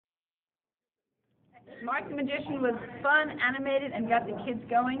Mark the Magician was fun, animated, and got the kids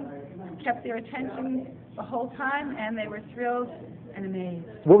going, kept their attention the whole time, and they were thrilled and amazed.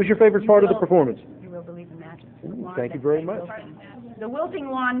 What was your favorite part of the performance? You will believe in magic. Thank you very much. The wilting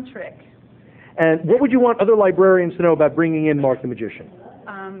wand trick. And what would you want other librarians to know about bringing in Mark the Magician?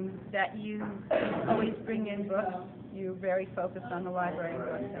 That you always bring in books. You're very focused on the library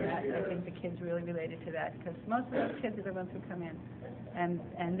books, and I think the kids really related to that, because most of those kids are the ones who come in,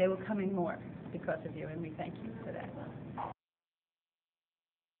 and they will come in more because of you, and we thank you for that.